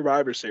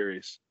 Survivor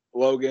Series,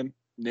 Logan,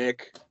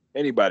 Nick,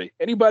 anybody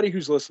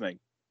who's listening,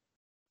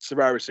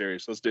 Survivor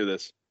Series, let's do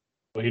this.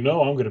 Well, you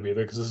know I'm going to be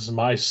there because this is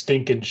my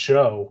stinking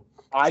show.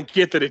 I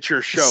get that it's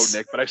your show,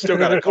 Nick, but I still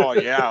got to call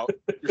you out.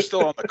 You're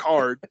still on the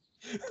card.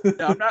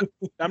 Now,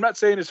 I'm not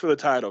saying it's for the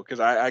title because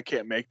I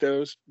can't make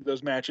those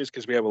matches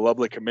because we have a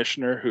lovely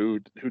commissioner who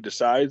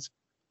decides.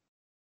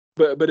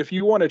 But if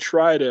you want to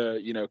try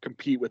to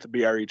compete with the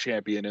BRE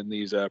champion in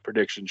these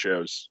prediction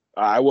shows,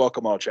 I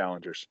welcome all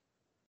challengers.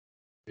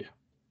 Yeah.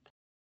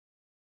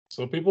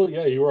 So people,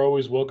 yeah, you are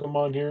always welcome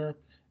on here.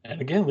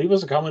 And again, leave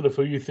us a comment of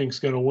who you think's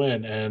going to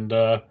win, and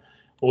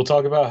we'll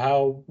talk about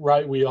how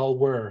right we all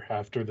were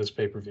after this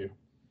pay-per-view.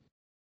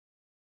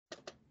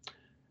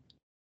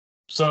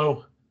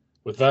 So,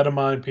 with that in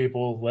mind,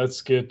 people,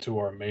 let's get to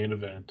our main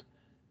event.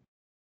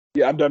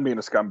 Yeah, I'm done being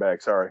a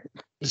scumbag. Sorry.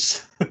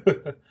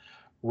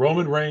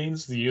 Roman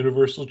Reigns, the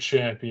Universal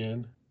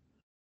Champion,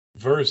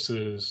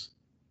 versus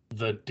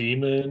the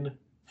Demon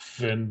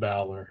Finn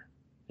Balor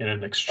in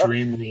an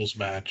Extreme Rules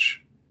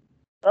match.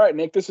 All right,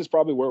 Nick, this is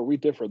probably where we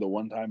differ the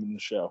one time in the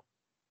show.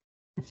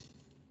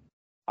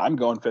 I'm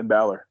going Finn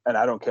Balor, and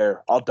I don't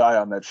care. I'll die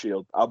on that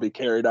shield. I'll be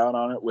carried out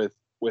on it with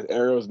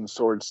arrows and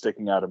swords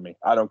sticking out of me.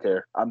 I don't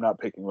care. I'm not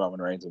picking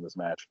Roman Reigns in this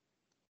match.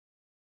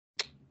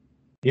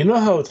 You know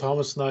how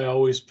Thomas and I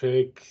always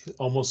pick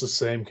almost the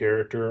same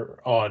character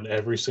on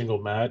every single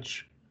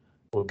match?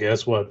 Well,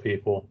 guess what,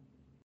 people?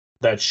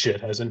 That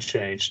shit hasn't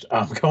changed.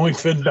 I'm going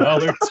Finn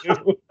Balor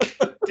too.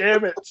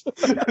 Damn it.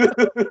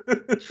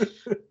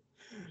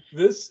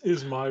 This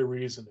is my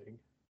reasoning.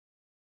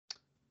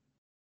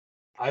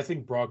 I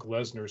think Brock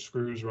Lesnar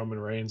screws Roman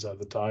Reigns out of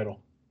the title.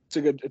 It's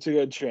a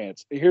good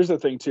chance. Here's the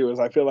thing too, is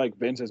I feel like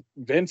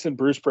Vince and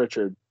Bruce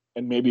Pritchard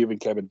and maybe even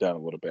Kevin Dunn a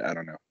little bit, I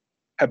don't know,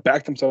 have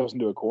backed themselves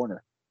into a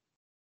corner.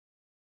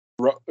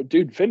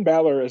 Dude, Finn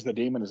Balor as the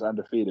Demon is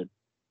undefeated.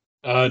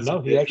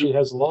 No, he actually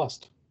has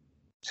lost.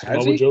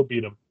 Samoa Joe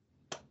beat him.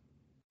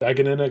 Back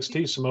in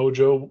NXT, Samoa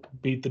Joe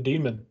beat the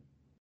Demon.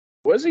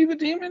 Was he the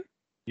Demon?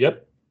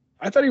 Yep.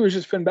 I thought he was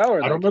just Finn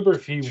Balor. I don't remember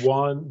if he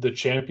won the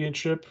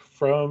championship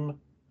from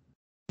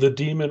the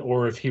Demon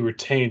or if he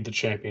retained the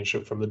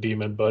championship from the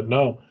Demon, but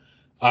no.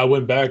 I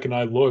went back and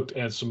I looked,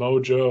 and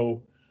Samoa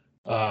Joe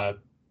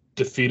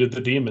defeated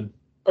the Demon.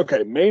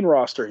 Okay, main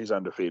roster, he's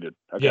undefeated.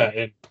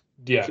 Okay.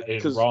 In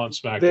Raw and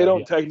SmackDown.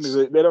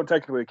 They don't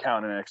technically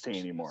count in NXT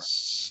anymore.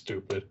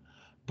 Stupid.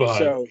 But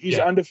so he's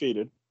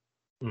undefeated.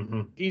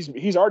 Mm-hmm.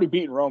 He's already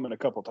beaten Roman a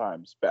couple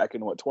times back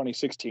in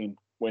 2016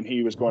 when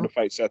he was going to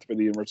fight Seth for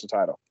the Universal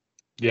title.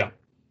 Yeah.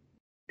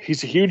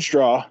 He's a huge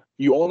draw.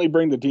 You only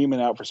bring the Demon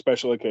out for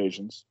special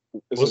occasions.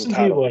 Wasn't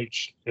he like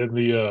in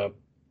the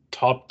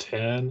top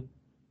 10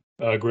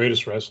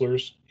 greatest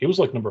wrestlers? He was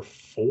like number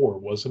 4,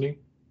 wasn't he?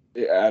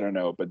 Yeah, I don't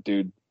know, but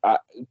dude,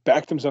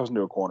 backed themselves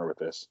into a corner with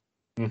this.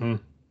 Mm-hmm.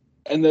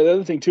 And the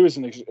other thing too is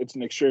it's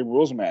an Extreme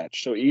Rules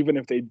match. So even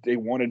if they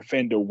wanted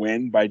Finn to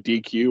win by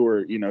DQ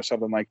or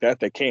something like that,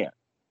 they can't.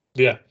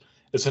 Yeah,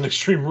 it's an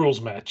Extreme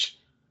Rules match.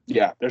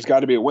 Yeah, there's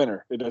got to be a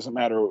winner. It doesn't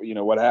matter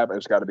what happens.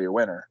 There's got to be a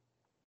winner.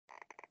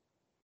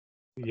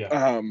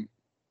 Yeah.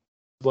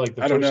 Like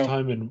the first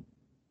time in,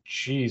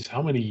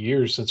 how many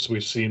years since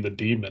we've seen the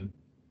Demon?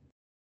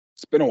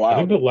 It's been a while. I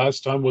think the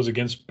last time was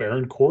against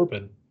Baron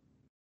Corbin.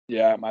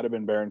 Yeah, it might have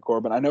been Baron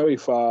Corbin. I know he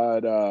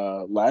fought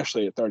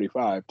Lashley at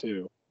 35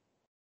 too.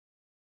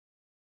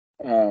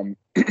 So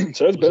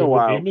it's been a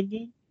while. The Demon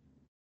then?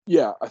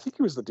 Yeah, I think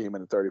he was the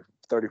Demon at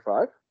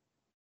 35.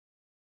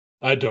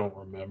 I don't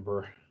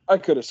remember. I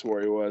could have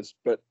swore he was,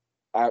 but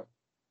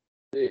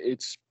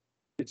it's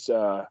it's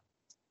I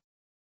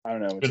don't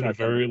know. It's Been a not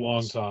coming very to long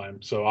us.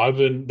 time. So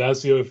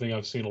that's the other thing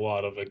I've seen a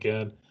lot of.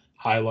 Again,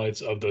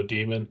 highlights of the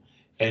Demon.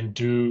 And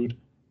dude,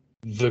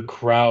 the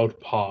crowd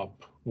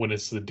pop when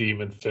it's the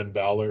Demon Finn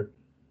Balor.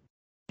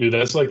 Dude,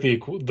 that's like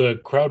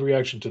the crowd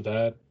reaction to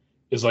that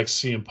is like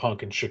CM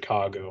Punk in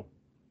Chicago.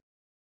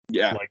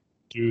 Yeah, Like,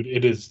 dude,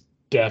 it is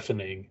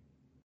deafening.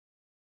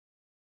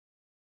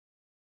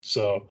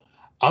 So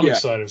I'm yeah,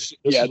 excited. This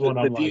yeah. is when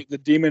I'm like, The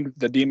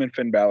demon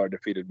Finn Balor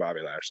defeated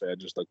Bobby Lashley. I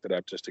just looked it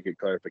up just to get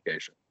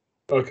clarification.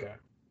 okay.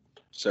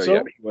 So yeah,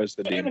 So he was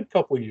the in a demon.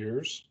 couple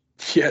years.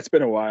 Yeah, it's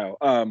been a while.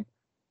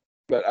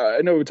 But I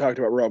know we talked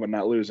about Roman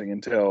not losing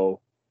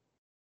until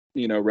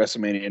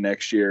WrestleMania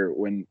next year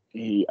when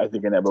I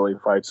think inevitably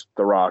fights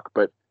The Rock.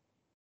 But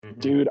Mhm.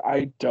 dude,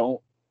 I do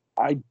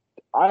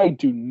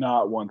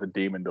not want the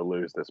Demon to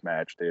lose this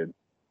match, dude.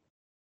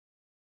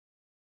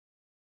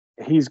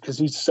 Because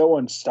he's so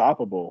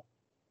unstoppable,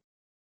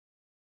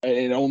 and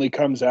it only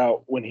comes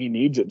out when he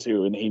needs it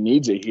to, and he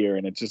needs it here,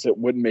 and it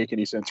wouldn't make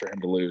any sense for him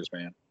to lose,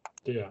 man.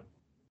 Yeah.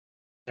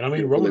 And I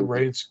mean, It really Roman would.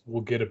 Reigns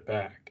will get it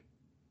back.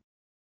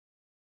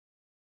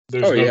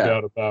 There's Oh no yeah,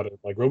 doubt about it.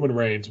 Like, Roman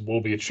Reigns will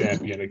be a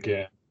champion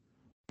again.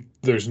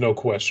 There's no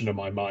question in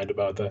my mind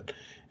about that.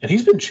 And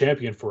he's been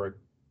champion for a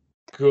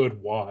good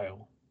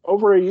while.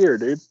 over a year,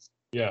 dude.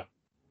 Yeah.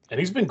 And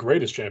he's been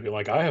great as champion.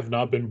 Like, I have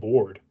not been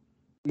bored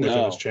with him as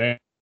No, champion.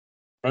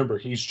 Remember,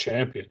 he's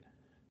champion.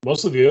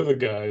 Most of the other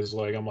guys,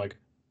 like, I'm like,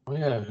 oh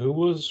yeah, who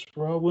was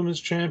Raw Women's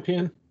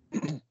Champion?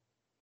 And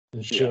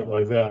yeah. shit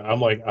like that.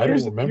 I'm like, I don't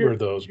Here's remember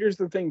those. here's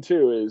the thing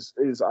too is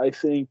I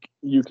think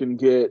you can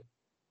get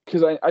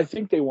because I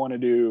think they want to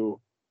do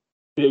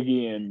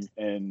Biggie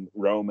and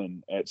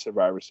Roman at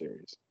Survivor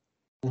Series,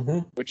 Mm-hmm.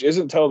 which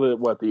isn't till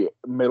the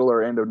middle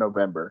or end of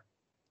November.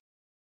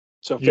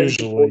 So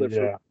Usually,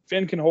 yeah.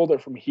 Finn can hold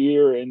it from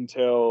here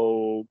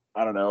until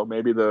I don't know,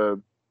 maybe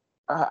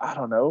I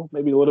don't know,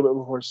 maybe a little bit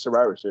before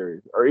Survivor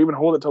Series, or even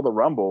hold it till the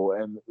Rumble,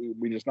 and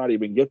we just not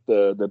even get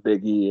the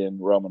Big E and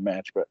Roman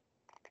match. But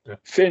Yeah.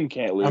 Finn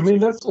can't lose. I mean,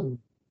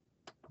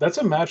 that's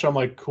a match I'm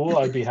like, cool.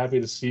 I'd be happy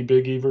to see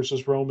Big E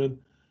versus Roman,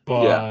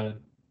 Yeah,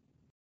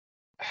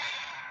 but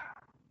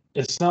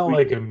it's not we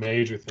like a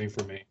major thing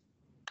for me.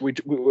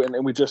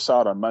 we just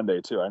saw it on Monday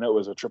too. I know it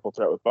was a triple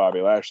threat with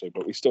Bobby Lashley,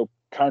 but we still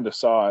kind of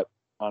saw it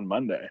on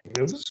Monday. It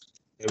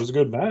was a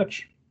good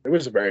match. It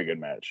was a very good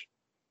match.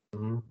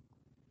 Mm-hmm.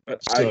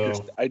 But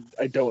So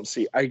I don't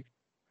see I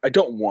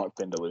don't want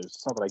Finn to lose.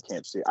 It's not that I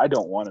can't see. I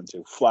don't want him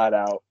to. Flat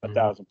out,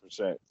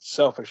 1,000%.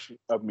 Selfish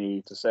of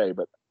me to say,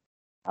 but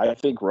I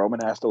think Roman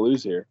has to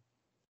lose here.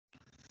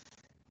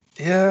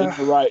 yeah, And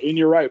you're right. And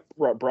you're right.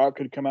 Brock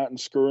could come out and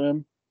screw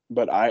him,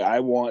 but I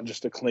want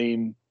just a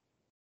clean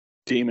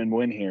Demon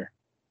win here.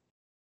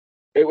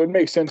 It would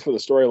make sense for the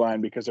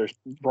storyline because there's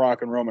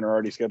Brock and Roman are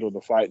already scheduled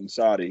to fight in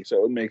Saudi, so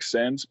it would make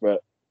sense.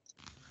 But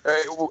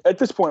at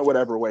this point,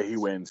 whatever way he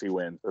wins, he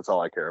wins. That's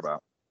all I care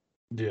about.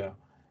 yeah.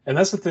 And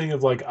that's the thing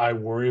of like I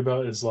worry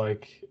about is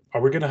like,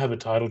 are we gonna have a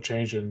title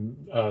change in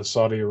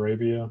Saudi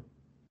Arabia?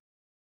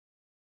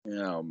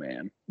 Oh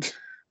man,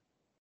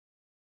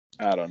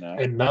 I don't know.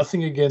 And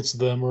nothing against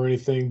them or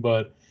anything,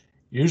 but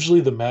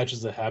usually the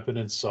matches that happen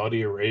in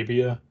Saudi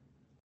Arabia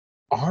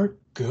aren't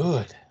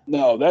good.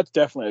 No, that's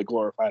definitely a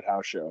glorified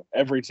house show.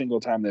 Every single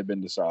time they've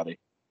been to Saudi,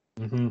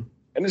 Mm-hmm.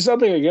 and it's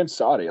nothing against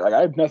Saudi. Like I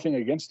have nothing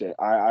against it.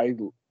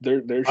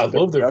 Their I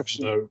love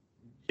production.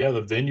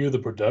 the venue, the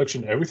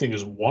production, everything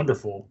is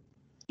wonderful.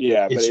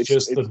 Yeah, but It's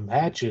just the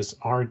matches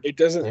aren't it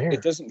there.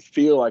 doesn't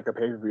feel like a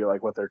pay per view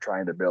like what they're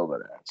trying to build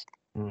it as.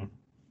 Mm.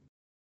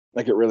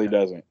 Like it really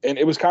doesn't. And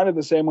it was kind of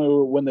the same way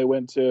when they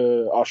went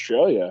to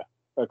Australia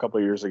a couple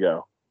of years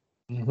ago.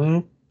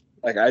 Mm-hmm.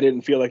 Like I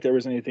didn't feel like there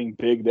was anything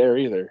big there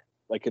either.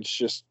 Like it's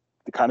just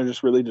kind of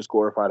just really just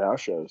glorified house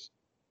shows.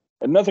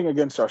 And nothing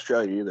against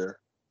Australia either.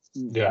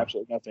 Yeah.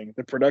 Absolutely nothing.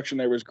 The production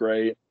there was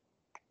great.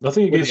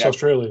 Nothing against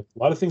Australia. A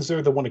lot of things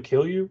there that want to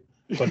kill you,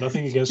 but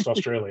nothing against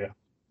Australia.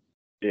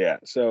 Yeah.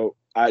 So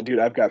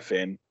I've got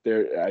Finn.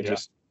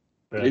 It's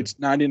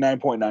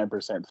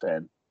 99.9%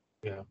 Finn.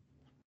 Yeah.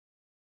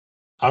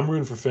 I'm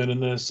rooting for Finn in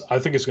this. I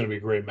think it's going to be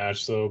a great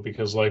match, though,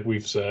 because, like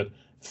we've said,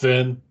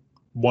 Finn,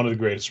 one of the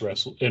greatest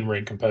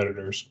in-ring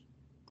competitors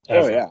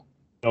ever. Oh, yeah.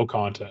 No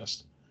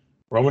contest.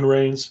 Roman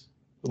Reigns,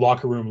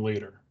 locker room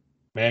leader.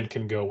 Man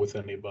can go with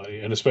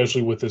anybody. And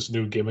especially with this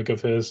new gimmick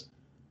of his,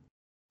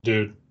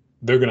 dude,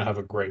 they're going to have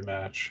a great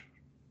match.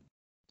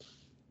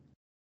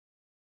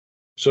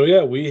 So,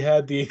 yeah, we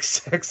had the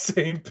exact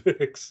same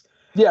picks.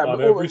 Yeah,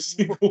 on every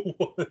single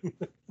one.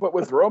 But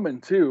with Roman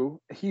too,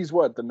 he's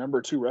what, the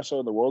number 2 wrestler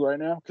in the world right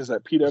now? Because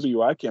that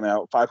PWI came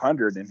out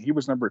 500, and he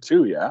was number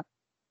 2. Yeah.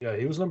 Yeah,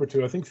 he was number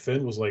 2. I think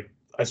Finn was like,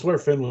 I swear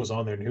Finn was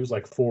on there, and he was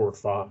like 4 or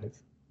 5.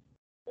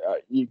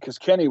 Because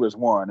Kenny was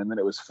 1, and then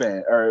it was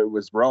Finn, or it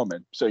was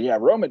Roman. So yeah,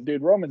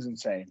 Roman's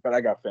insane. But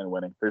I got Finn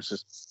winning.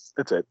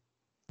 That's it.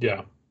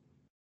 Yeah.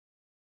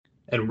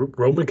 And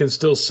Roman can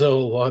still sell a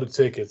lot of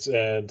tickets,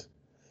 and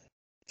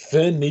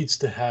Finn needs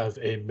to have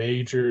a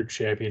major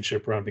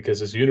championship run because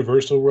his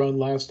Universal run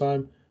last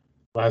time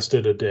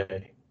lasted a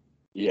day.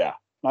 Yeah.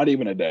 Not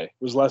even a day. It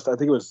was less. I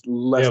think it was Yeah,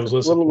 less. it was Than,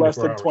 less a than little less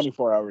 24 than hours.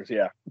 24 hours.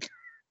 Yeah.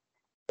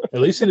 At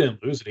least he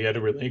didn't lose it. He had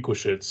to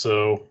relinquish it,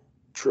 so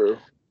True.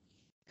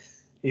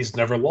 he's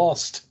never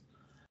lost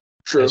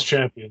True. as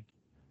champion.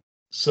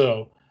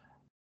 So,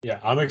 yeah,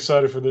 I'm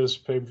excited for this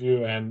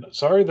pay-per-view, and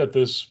sorry that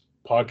this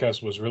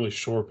podcast was really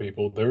short,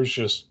 people. There's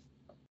just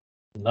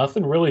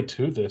nothing really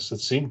to this. It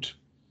seemed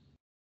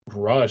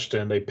rushed,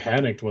 and they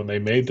panicked when they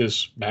made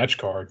this match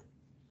card.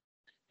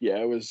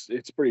 Yeah,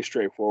 it's pretty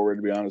straightforward,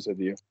 to be honest with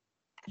you.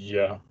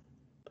 Yeah.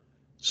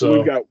 So we've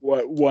So,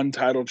 got one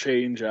title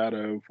change out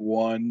of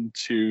 1,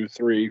 2,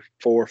 3,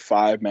 4,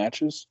 5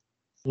 matches.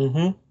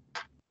 to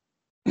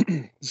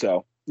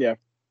So yeah,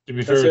 be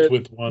that's fair, it's it.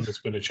 with one that's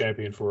been a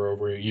champion for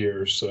over a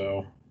year,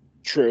 so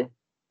True.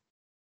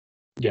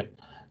 yeah.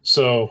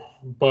 So,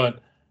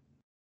 but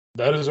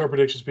that is our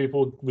predictions,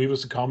 people. Leave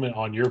us a comment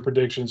on your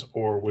predictions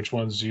or which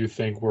ones you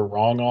think we're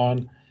wrong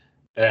on.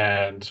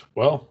 And,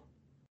 well,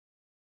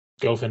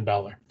 go Finn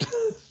Balor.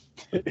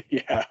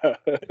 Yeah.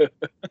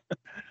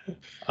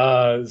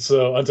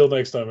 So until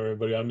next time,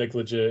 everybody, I'm Nick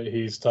Legit.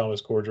 He's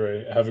Thomas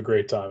Cordray. Have a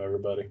great time,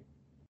 everybody.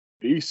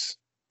 Peace.